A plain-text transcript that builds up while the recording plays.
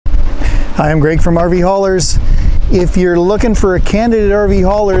Hi, I'm Greg from RVHaulers. If you're looking for a candidate RV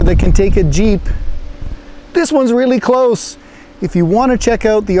hauler that can take a Jeep, this one's really close. If you want to check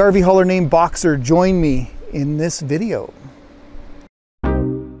out the RV hauler named BOXER, join me in this video.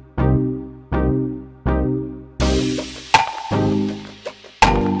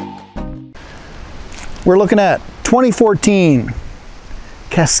 We're looking at 2014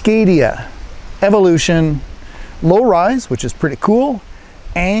 Cascadia Evolution low rise, which is pretty cool.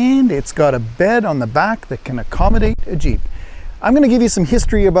 And it's got a bed on the back that can accommodate a Jeep. I'm going to give you some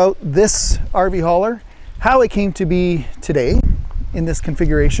history about this RV hauler, how it came to be today in this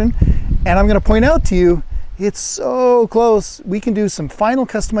configuration, and I'm going to point out to you it's so close. We can do some final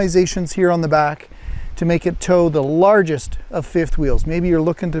customizations here on the back to make it tow the largest of fifth wheels. Maybe you're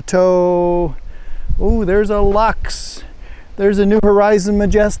looking to tow, oh, there's a Lux, there's a New Horizon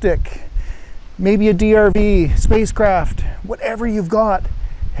Majestic, maybe a DRV, spacecraft, whatever you've got.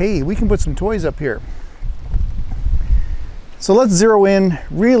 Hey, we can put some toys up here. So let's zero in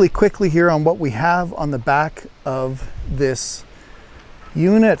really quickly here on what we have on the back of this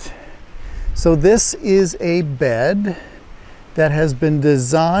unit. So this is a bed that has been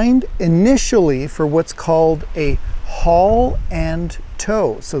designed initially for what's called a haul and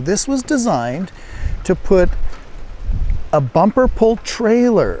tow. So this was designed to put a bumper pull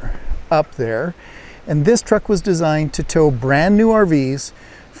trailer up there, and this truck was designed to tow brand new RVs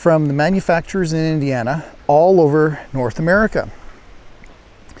from the manufacturers in Indiana all over North America.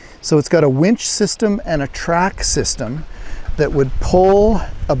 So it's got a winch system and a track system that would pull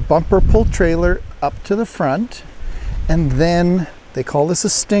a bumper pull trailer up to the front, and then they call this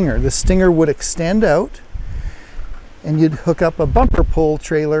a stinger. The stinger would extend out and you'd hook up a bumper pull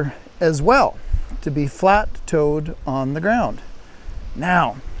trailer as well to be flat towed on the ground.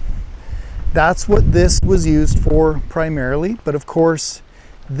 Now, that's what this was used for primarily, but of course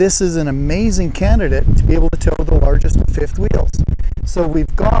this is an amazing candidate to be able to tow the largest of fifth wheels. So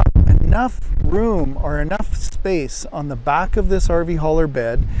we've got enough room or enough space on the back of this RV hauler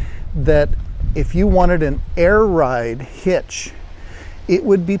bed that if you wanted an air ride hitch, it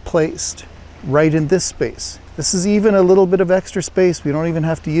would be placed right in this space. This is even a little bit of extra space we don't even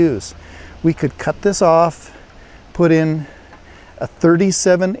have to use. We could cut this off, put in a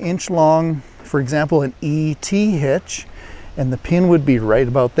 37-inch long, for example, an ET hitch, and the pin would be right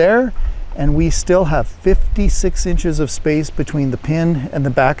about there, and we still have 56 inches of space between the pin and the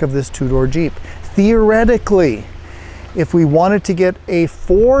back of this two-door Jeep. Theoretically, if we wanted to get a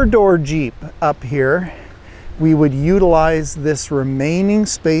four-door Jeep up here, we would utilize this remaining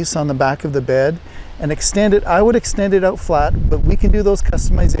space on the back of the bed and extend it. I would extend it out flat, but we can do those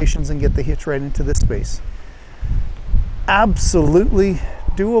customizations and get the hitch right into this space. Absolutely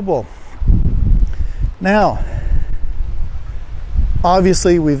doable. Now,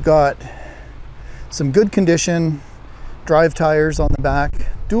 obviously we've got some good condition drive tires on the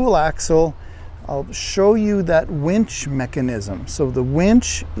back, dual axle. I'll show you that winch mechanism. So the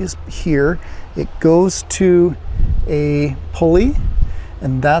winch is here. It goes to a pulley,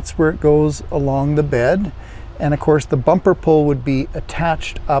 and that's where it goes along the bed. And of course the bumper pull would be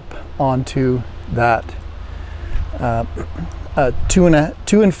attached up onto that 2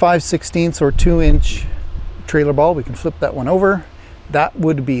 5/16 or 2-inch trailer ball. We can flip that one over. That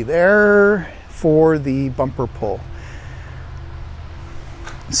would be there for the bumper pull.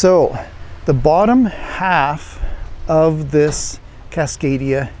 So the bottom half of this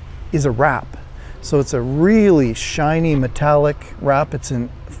Cascadia is a wrap. So it's a really shiny metallic wrap. It's in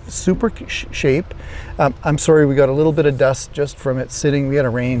super shape. I'm sorry, we got a little bit of dust just from it sitting. We had a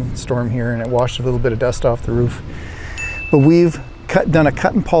rainstorm here and it washed a little bit of dust off the roof. But we've done a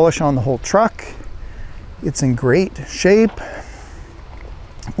cut and polish on the whole truck. It's in great shape.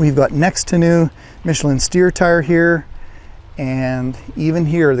 We've got next to new Michelin steer tire here, and even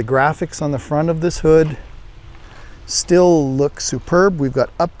here the graphics on the front of this hood still look superb. We've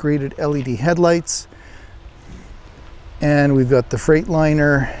got upgraded LED headlights, and we've got the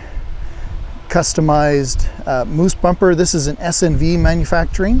Freightliner customized moose bumper. This is an SNV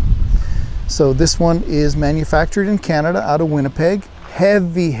manufacturing, so this one is manufactured in Canada out of Winnipeg.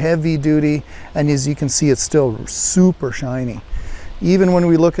 Heavy duty, and as you can see, it's still super shiny. Even when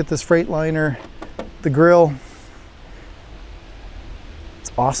we look at this Freightliner, the grille,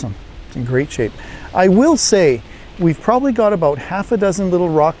 it's awesome. It's in great shape. I will say we've probably got about half a dozen little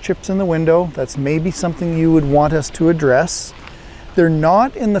rock chips in the window. That's maybe something you would want us to address. They're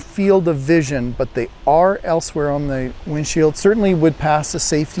not in the field of vision, but they are elsewhere on the windshield. Certainly would pass a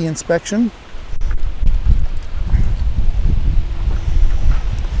safety inspection.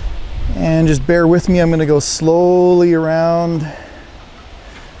 And just bear with me, I'm going to go slowly around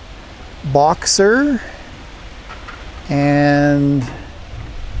BOXER, and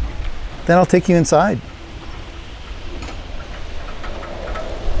then I'll take you inside.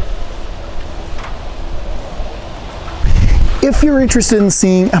 If you're interested in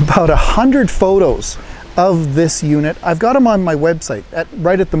seeing about 100 photos of this unit, I've got them on my website.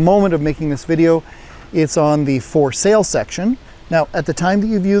 Right at the moment of making this video, it's on the for sale section. Now, at the time that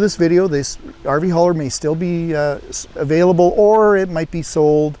you view this video, this RV hauler may still be available, or it might be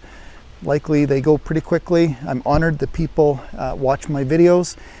sold. Likely they go pretty quickly. I'm honored that people watch my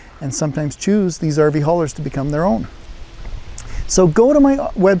videos and sometimes choose these RV haulers to become their own. So go to my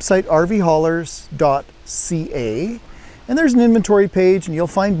website, rvhaulers.ca, and there's an inventory page, and you'll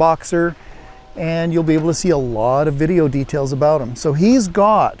find BOXER, and you'll be able to see a lot of video details about him. So he's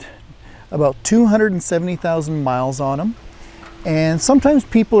got about 270,000 miles on him, and sometimes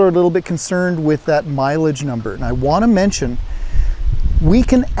people are a little bit concerned with that mileage number. And I want to mention, we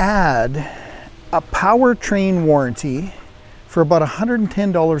can add a powertrain warranty for about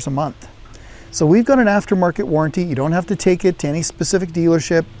 $110 a month. So we've got an aftermarket warranty. You don't have to take it to any specific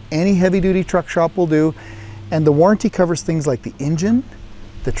dealership. Any heavy-duty truck shop will do. And the warranty covers things like the engine,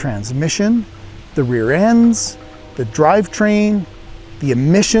 the transmission, the rear ends, the drivetrain, the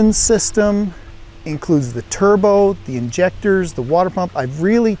emissions system, includes the turbo, the injectors, the water pump. I've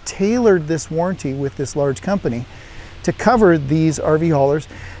really tailored this warranty with this large company to cover these RV haulers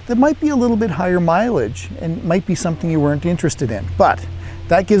that might be a little bit higher mileage and might be something you weren't interested in. But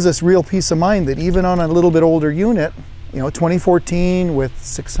that gives us real peace of mind that even on a little bit older unit, you know, 2014 with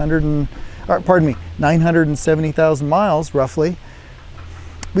 970,000 miles roughly,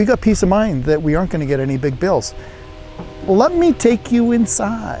 we got peace of mind that we aren't going to get any big bills. Let me take you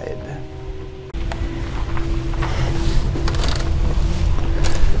inside.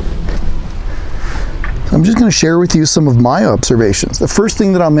 So I'm just going to share with you some of my observations. The first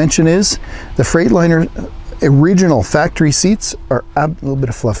thing that I'll mention is the Freightliner original factory seats are, a little bit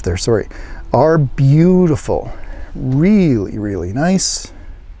of fluff there, sorry, are beautiful. Really, really nice.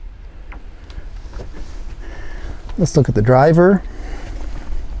 Let's look at the driver.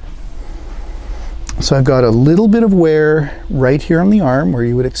 So I've got a little bit of wear right here on the arm where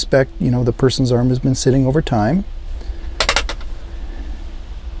you would expect, you know, the person's arm has been sitting over time.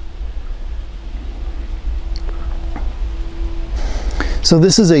 So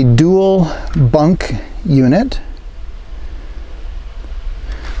this is a dual bunk unit.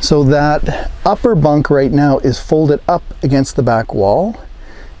 So that upper bunk right now is folded up against the back wall.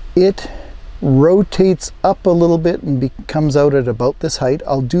 It rotates up a little bit and comes out at about this height.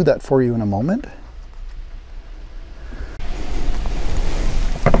 I'll do that for you in a moment.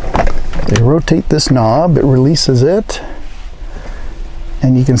 They rotate this knob, it releases it,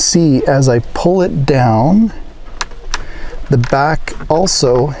 and you can see as I pull it down, the back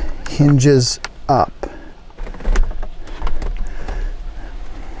also hinges up.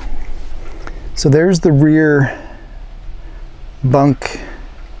 So there's the rear bunk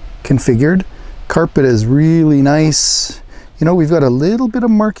configured. Carpet is really nice. You know, we've got a little bit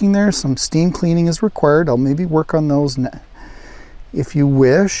of marking there. Some steam cleaning is required. I'll maybe work on those if you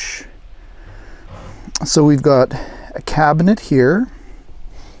wish. So we've got a cabinet here.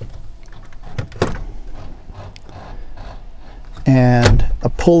 And a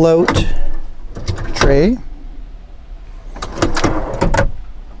pull-out tray.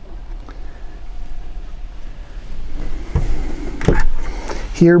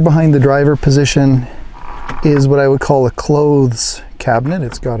 Here behind the driver position is what I would call a clothes cabinet.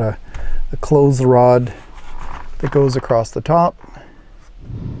 It's got a clothes rod that goes across the top.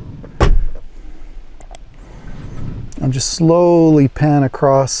 I'll just slowly pan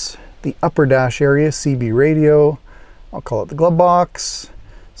across the upper dash area, CB radio. I'll call it the glove box,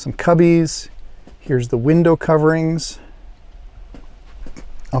 some cubbies. Here's the window coverings.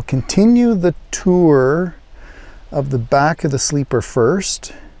 I'll continue the tour of the back of the sleeper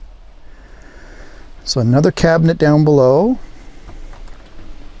first. So another cabinet down below.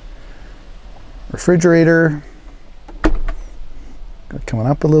 Refrigerator. Coming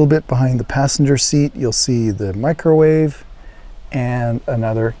up a little bit behind the passenger seat, you'll see the microwave and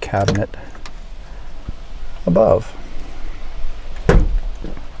another cabinet above.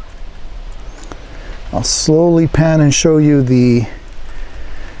 I'll slowly pan and show you the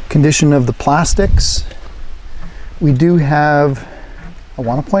condition of the plastics. We do have, I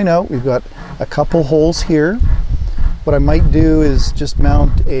want to point out, we've got a couple holes here. What I might do is just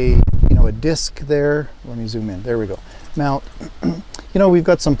mount a disc there. Let me zoom in. There we go. Mount. We've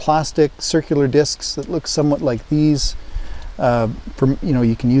got some plastic circular discs that look somewhat like these.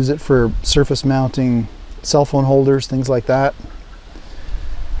 You can use it for surface mounting cell phone holders, things like that.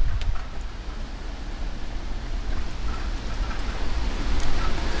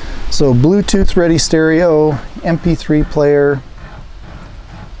 So Bluetooth ready stereo, MP3 player.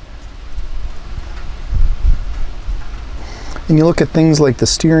 And you look at things like the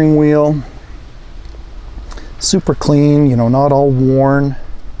steering wheel, super clean, you know, not all worn.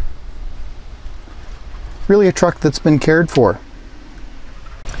 Really a truck that's been cared for.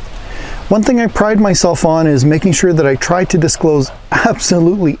 One thing I pride myself on is making sure that I try to disclose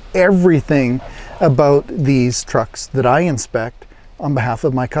absolutely everything about these trucks that I inspect on behalf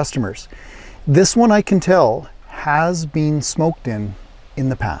of my customers. This one, I can tell, has been smoked in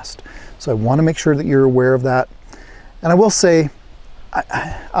the past. So I want to make sure that you're aware of that. And I will say,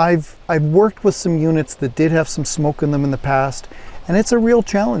 I've worked with some units that did have some smoke in them in the past, and it's a real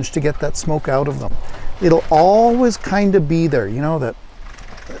challenge to get that smoke out of them. It'll always kind of be there, you know, that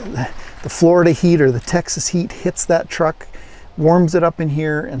the Florida heat or the Texas heat hits that truck, warms it up in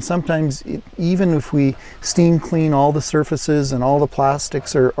here, and sometimes even if we steam clean all the surfaces and all the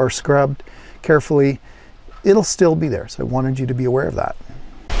plastics are scrubbed carefully, it'll still be there. So I wanted you to be aware of that.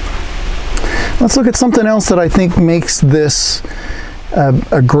 Let's look at something else that I think makes this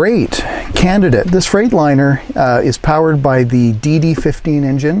a great candidate. This Freightliner is powered by the DD15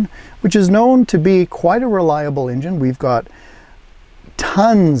 engine, which is known to be quite a reliable engine. We've got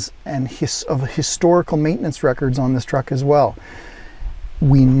tons of historical maintenance records on this truck as well.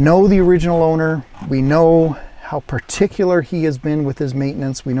 We know the original owner. We know how particular he has been with his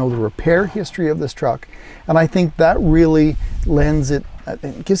maintenance. We know the repair history of this truck. And I think that really lends it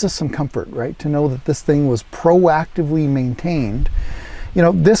gives us some comfort, right? To know that this thing was proactively maintained. You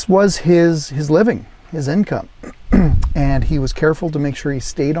know, this was his living, his income. And he was careful to make sure he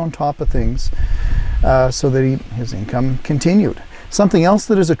stayed on top of things so that his income continued. Something else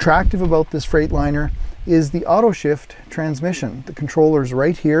that is attractive about this Freightliner is the auto shift transmission. The controller's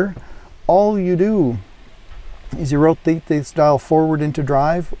right here. All you do is you rotate this dial forward into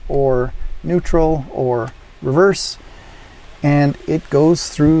drive or neutral or reverse, and it goes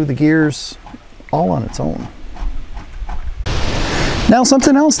through the gears all on its own. Now,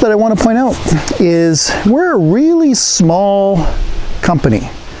 something else that I want to point out is we're a really small company,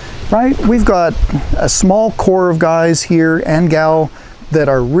 right? We've got a small core of guys here and gal that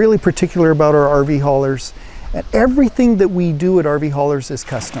are really particular about our RV haulers, and everything that we do at RV Haulers is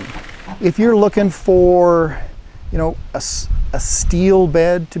custom. If you're looking for, you know, a steel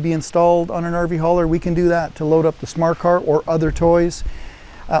bed to be installed on an RV hauler, we can do that to load up the smart car or other toys.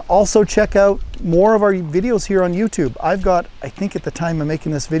 Also check out more of our videos here on YouTube. I've got, I think at the time of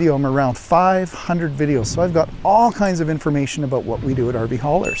making this video, I'm around 500 videos. So I've got all kinds of information about what we do at RV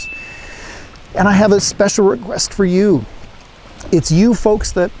Haulers. And I have a special request for you. It's you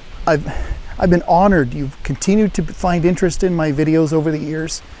folks that I've been honored. You've continued to find interest in my videos over the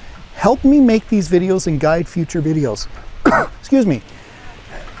years. Help me make these videos and guide future videos. Excuse me.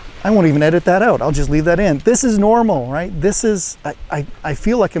 I won't even edit that out. I'll just leave that in. This is normal, right? This is, I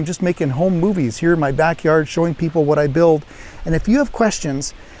feel like I'm just making home movies here in my backyard, showing people what I build. And if you have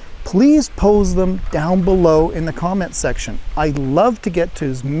questions, please pose them down below in the comment section. I love to get to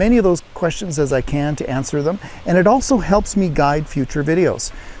as many of those questions as I can to answer them. And it also helps me guide future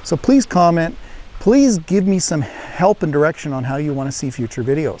videos. So please comment. Please give me some help and direction on how you want to see future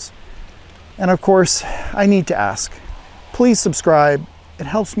videos. And of course, I need to ask, please subscribe. It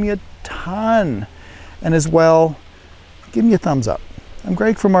helps me a ton. And as well, give me a thumbs up. I'm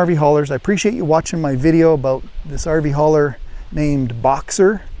Greg from RV Haulers. I appreciate you watching my video about this RV hauler named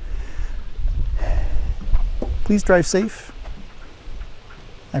BOXER. Please drive safe.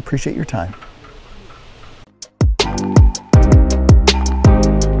 I appreciate your time.